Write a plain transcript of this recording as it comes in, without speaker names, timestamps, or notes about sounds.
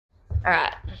All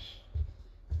right.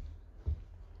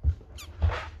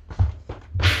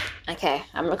 Okay,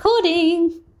 I'm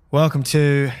recording. Welcome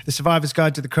to the Survivor's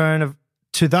Guide to the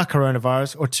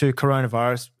Coronavirus or to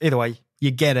Coronavirus. Either way,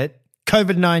 you get it.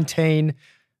 COVID-19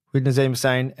 with Nazim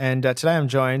Hussain. And today I'm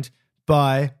joined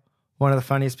by one of the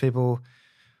funniest people,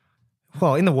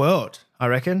 well, in the world, I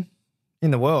reckon.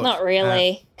 In the world. Not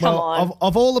really. Come on.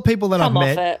 Of all the people that Come I've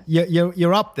off met, it.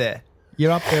 you're up there.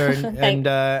 You're up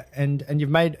there and you've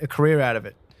made a career out of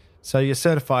it. So you're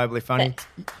certifiably funny.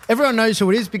 Everyone knows who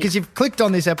it is because you've clicked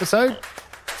on this episode.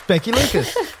 It's Becky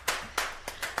Lucas.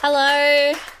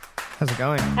 Hello. How's it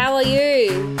going? How are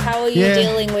you? How are you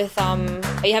dealing with are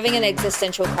you having an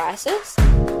existential crisis?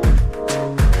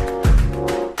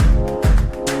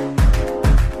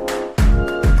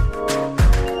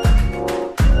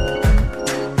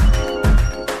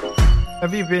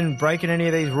 Have you been breaking any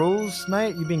of these rules,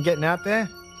 mate? You've been getting out there?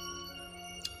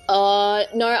 No,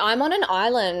 I'm on an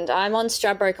island. I'm on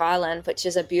Stradbroke Island, which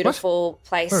is a beautiful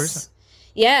place. Where is it?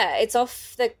 Yeah,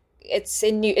 it's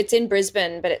in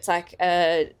Brisbane, but it's like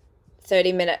a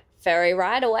 30-minute ferry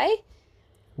ride away.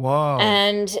 Wow.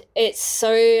 And it's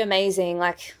so amazing.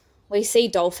 Like, we see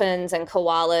dolphins and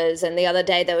koalas, and the other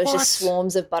day there was just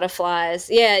swarms of butterflies.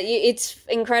 Yeah, it's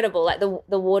incredible. Like,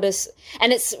 the water's...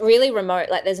 And it's really remote.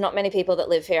 Like, there's not many people that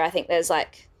live here. I think there's,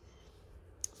 like,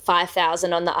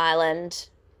 5,000 on the island.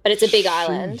 But it's a big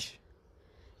island.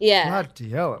 Yeah. Bloody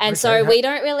hell. And so we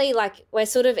don't really, like... We're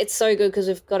sort of... It's so good because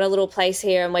we've got a little place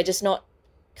here and we're just not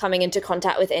coming into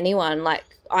contact with anyone. Like,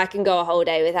 I can go a whole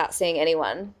day without seeing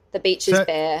anyone. The beach is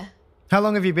bare. How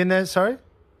long have you been there, sorry?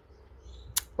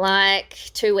 Like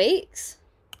 2 weeks.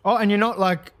 Oh, and you're not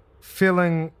like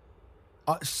feeling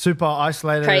super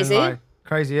isolated? Crazy? And, like,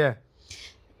 crazy, yeah.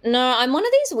 No, I'm one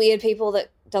of these weird people that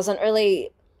doesn't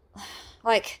really,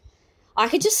 like, I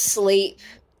could just sleep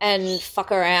and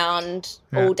fuck around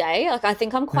all day. Like, I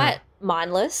think I'm quite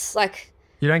mindless. Like,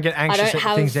 you don't get anxious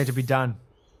that things need to be done.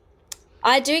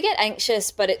 I do get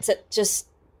anxious, but it's at just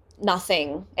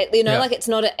nothing. Like, it's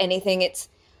not at anything. It's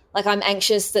like I'm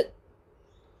anxious that,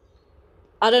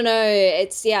 I don't know.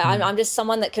 It's, I'm just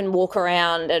someone that can walk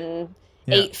around and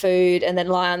eat food and then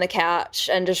lie on the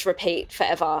couch and just repeat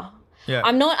forever. Yeah.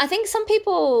 I'm not, I think some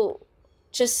people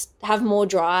just have more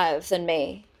drive than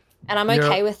me, and I'm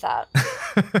okay with that.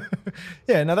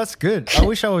 Yeah, no, that's good. I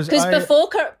wish I was. Because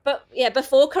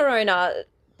before Corona,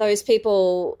 those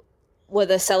people were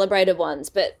the celebrated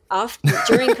ones, but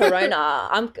during Corona,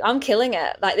 I'm killing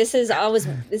it. Like, this is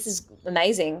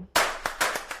amazing.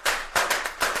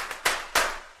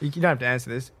 You don't have to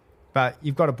answer this, but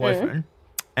you've got a boyfriend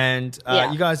and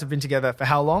you guys have been together for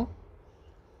how long?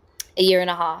 1.5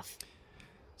 years.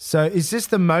 So is this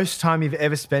the most time you've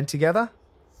ever spent together?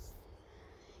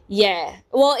 Yeah.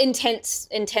 Well, intense,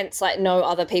 like no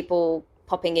other people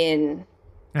popping in.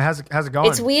 And how's it going?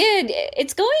 It's weird.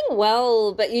 It's going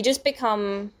well, but you just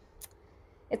become,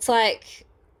 it's like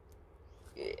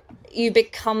you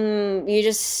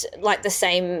just like the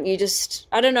same,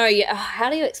 I don't know,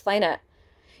 how do you explain it?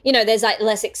 You know, there's like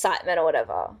less excitement or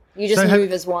whatever. You just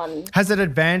move as one. Has it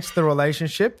advanced the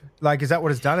relationship? Like, is that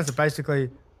what it's done? Is it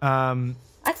basically, I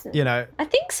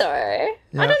think so.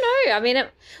 Yeah. I don't know. I mean,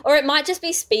 or it might just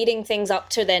be speeding things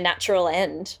up to their natural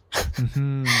end.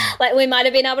 Mm-hmm. Like, we might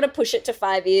have been able to push it to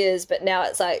 5 years, but now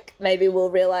it's like maybe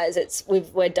we'll realize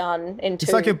we're done in 2.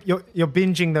 It's like you're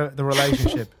binging the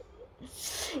relationship.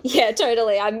 Yeah,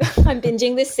 totally. I'm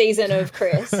binging this season of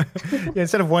Chris.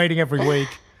 Instead of waiting every week.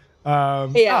 Oh,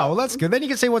 well, that's good. Then you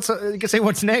can see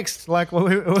what's next. Like,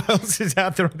 who else is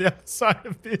out there on the other side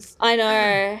of this? I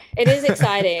know, it is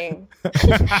exciting.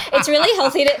 It's really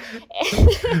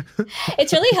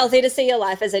healthy to see your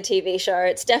life as a TV show.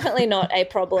 It's definitely not a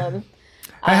problem.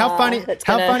 Hey, how funny are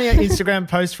Instagram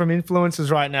posts from influencers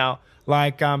right now?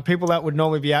 Like, people that would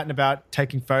normally be out and about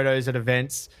taking photos at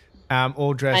events,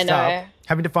 all dressed up,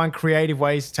 having to find creative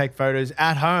ways to take photos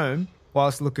at home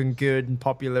whilst looking good and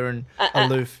popular and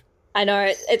aloof. I know.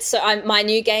 It's so. My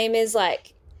new game is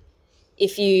like,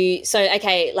 give me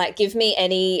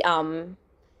any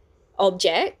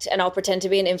object and I'll pretend to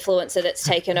be an influencer that's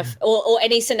taken or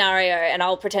any scenario, and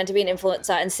I'll pretend to be an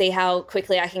influencer and see how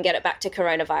quickly I can get it back to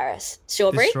coronavirus.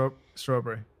 Strawberry?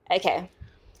 Strawberry. Okay.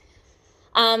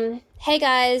 Hey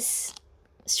guys,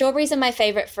 strawberries are my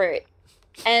favorite fruit.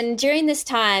 And during this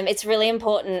time, it's really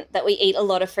important that we eat a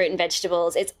lot of fruit and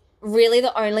vegetables. It's really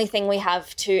the only thing we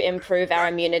have to improve our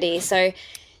immunity. So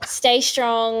stay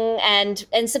strong and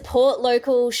support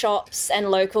local shops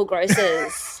and local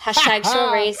grocers. Hashtag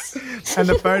strawberries. And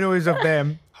the photo is of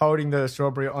them holding the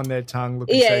strawberry on their tongue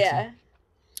looking sexy. Yeah.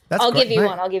 That's I'll great, give you mate.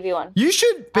 one. I'll give you one. You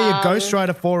should be a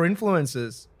ghostwriter for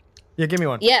influencers. Yeah, give me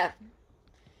one. Yeah.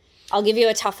 I'll give you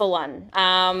a tougher one.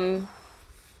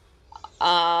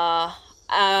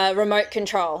 Remote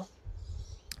control.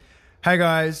 Hey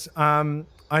guys, I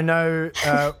know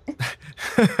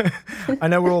I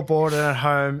know we're all bored and at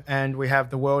home and we have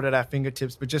the world at our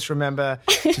fingertips, but just remember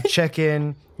to check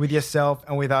in with yourself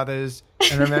and with others,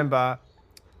 and remember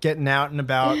getting out and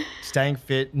about, staying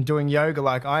fit and doing yoga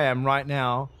like I am right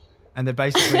now, and they're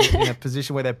basically in a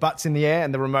position where their butt's in the air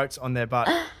and the remote's on their butt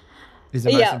is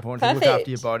the most important. Perfect. To look after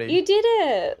your body. You did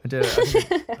it. I did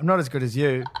it. I'm not as good as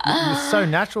you. It's so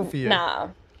natural for you. Nah.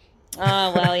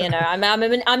 Oh, well, you know, I'm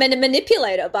a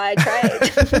manipulator by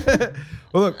trade.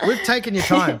 Well, look, we've taken your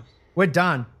time. We're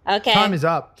done. Okay. Time is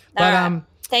up. But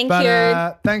Thank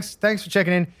you. Thanks for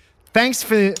checking in. Thanks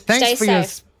for Stay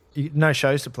safe. No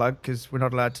shows to plug because we're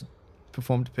not allowed to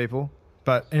perform to people.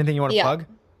 But anything you want to plug?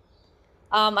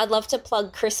 I'd love to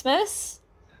plug Christmas.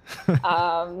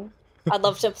 I'd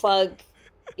love to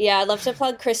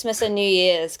plug Christmas and New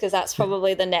Year's because that's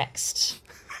probably the next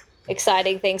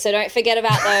exciting thing. So don't forget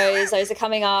about those. Those are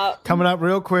coming up. Coming up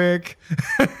real quick.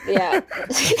 Yeah.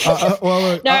 Well,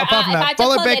 look, apart from that,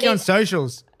 follow Becky on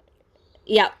socials.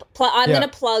 Yep. I'm going to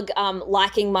plug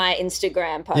liking my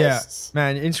Instagram posts.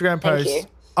 Yeah, man, Instagram Thank posts. you.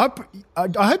 I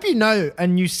hope you know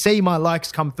and you see my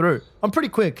likes come through. I'm pretty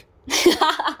quick.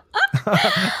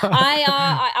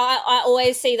 I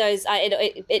always see those.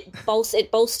 It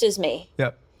bolsters me.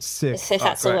 Yep. Sick. If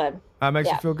that's the word. That makes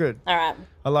me feel good. All right.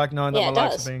 I like knowing that my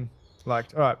likes are being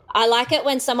liked. All right. I like it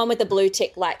when someone with a blue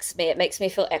tick likes me. It makes me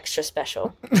feel extra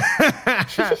special.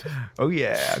 Oh,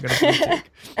 yeah. I got a blue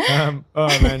tick. All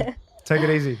right, man. Take it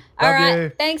easy. All Love right. you.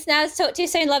 Thanks, Naz. Talk to you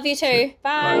soon. Love you too.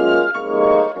 Bye.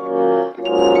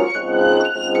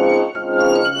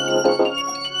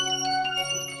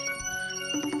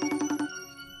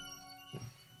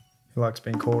 He likes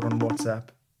being called on WhatsApp.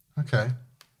 Okay.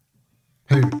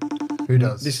 Who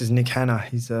does? This is Nick Hanna.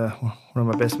 He's one of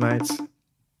my best mates.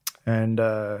 And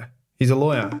he's a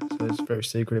lawyer, so it's very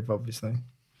secretive, obviously.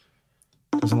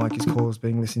 Doesn't like his calls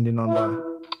being listened in on by...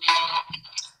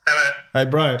 Hello. Hey,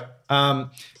 bro.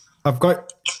 I've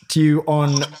got you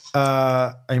on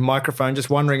a microphone. Just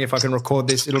wondering if I can record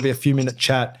this. It'll be a few-minute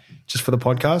chat just for the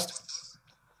podcast.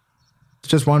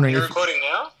 Just wondering. You're recording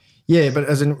now? Yeah, but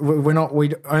as in we're not.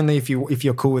 We only if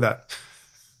you're cool with that.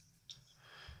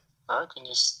 No, can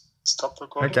you stop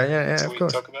recording? Okay, yeah, of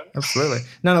course. Talk about it? Absolutely.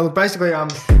 No, look, basically,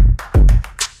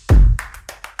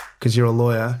 because you're a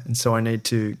lawyer, and so I need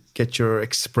to get your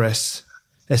express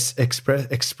or is it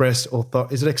express? Or Yeah,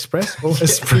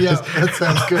 that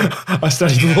sounds good. I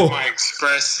studied law. My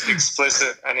express,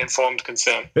 explicit, and informed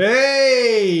consent.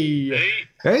 Hey,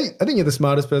 I think you're the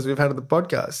smartest person we've had on the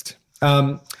podcast.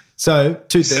 So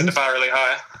two Set the things. bar really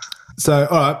high. So,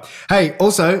 all right. Hey,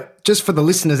 also, just for the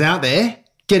listeners out there,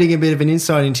 getting a bit of an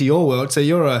insight into your world. So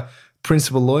you're a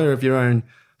principal lawyer of your own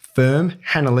firm,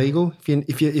 Hanna Legal.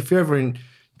 If you're ever in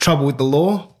trouble with the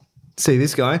law, see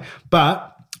this guy.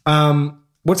 But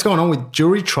what's going on with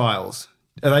jury trials?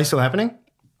 Are they still happening?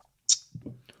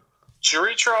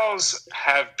 Jury trials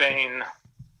have been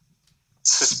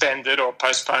suspended or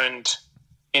postponed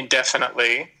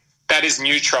indefinitely. That is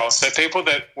new trials. So people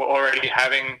that were already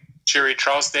having jury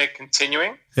trials, they're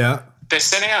continuing. Yeah.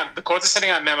 The courts are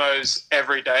sending out memos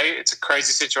every day. It's a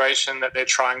crazy situation that they're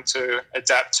trying to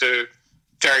adapt to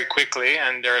very quickly,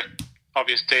 and there are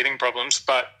obvious teething problems,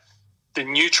 but the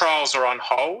new trials are on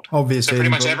hold. Obviously. So pretty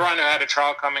much everyone who had a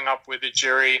trial coming up with a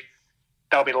jury,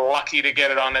 they'll be lucky to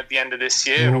get it on at the end of this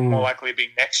year. It'll more likely be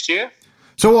next year.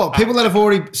 So what? People that have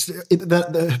already,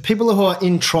 the people who are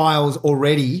in trials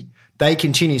already, they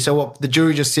continue. So what? The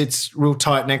jury just sits real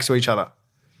tight next to each other.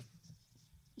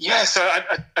 Yeah. So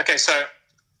so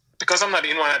because I'm not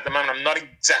in one at the moment, I'm not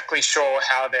exactly sure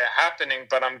how they're happening.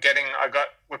 But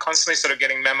we're constantly sort of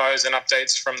getting memos and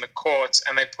updates from the courts,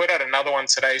 and they put out another one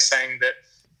today saying that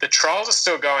the trials are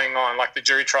still going on, like the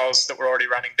jury trials that were already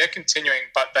running. They're continuing,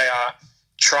 but they are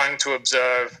trying to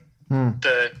observe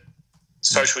the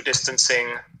social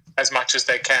distancing as much as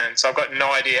they can. So I've got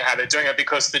no idea how they're doing it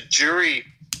because the jury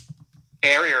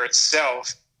area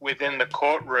itself within the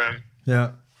courtroom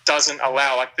doesn't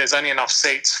allow, like there's only enough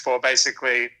seats for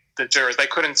basically the jurors. They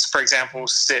couldn't, for example,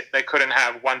 they couldn't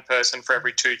have one person for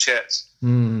every two chairs.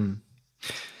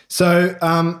 So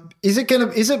is it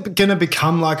gonna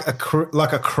become like a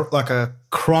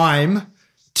crime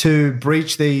to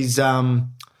breach these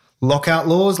lockout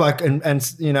laws, like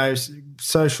and you know,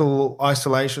 social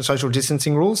isolation, social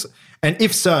distancing rules? And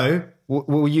if so,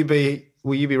 will you be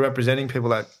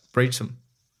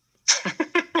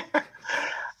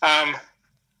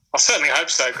I'll certainly hope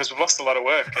so, because we've lost a lot of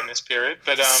work in this period.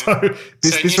 But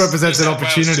this represents an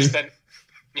opportunity.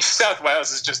 New South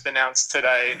Wales has just announced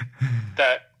today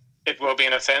that it will be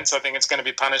an offence. I think it's going to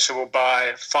be punishable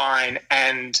by fine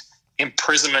and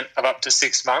imprisonment of up to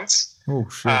 6 months. Oh,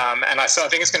 shit. And I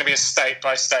think it's going to be a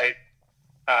state-by-state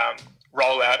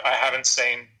rollout. I haven't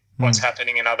seen what's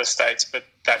happening in other states, but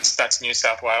that's New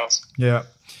South Wales. Yeah.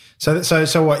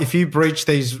 So what? If you breach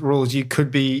these rules, you could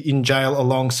be in jail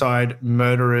alongside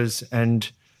murderers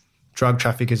and drug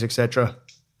traffickers, etc.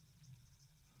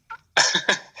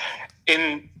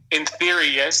 In theory,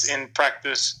 yes. In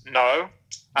practice, no.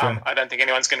 I don't think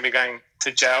anyone's going to be going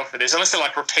to jail for this, unless they're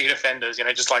like repeat offenders.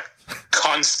 Just like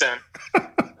constant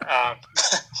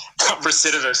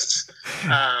recidivists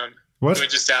who are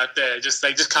just out there.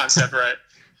 They just can't separate.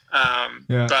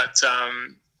 But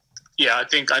I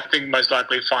think most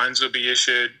likely fines will be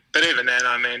issued. But even then,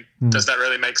 I mean, does that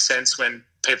really make sense when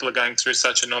people are going through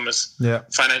such enormous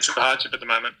financial hardship at the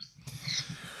moment?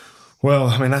 Well,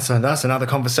 I mean, that's another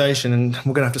conversation, and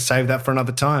we're going to have to save that for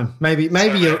another time. Maybe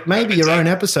your own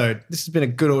episode. This has been a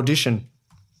good audition.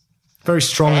 Very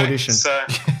strong audition. So.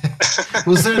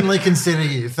 We'll certainly consider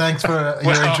you. Thanks for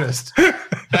your interest. And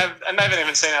they haven't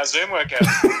even seen our Zoom workout.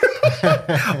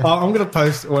 I'm going to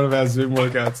post one of our Zoom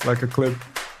workouts, like a clip.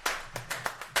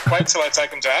 Wait till I take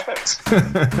them to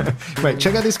Athens. Wait,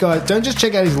 check out this guy. Don't just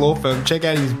check out his law firm. Check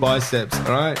out his biceps,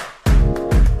 all right?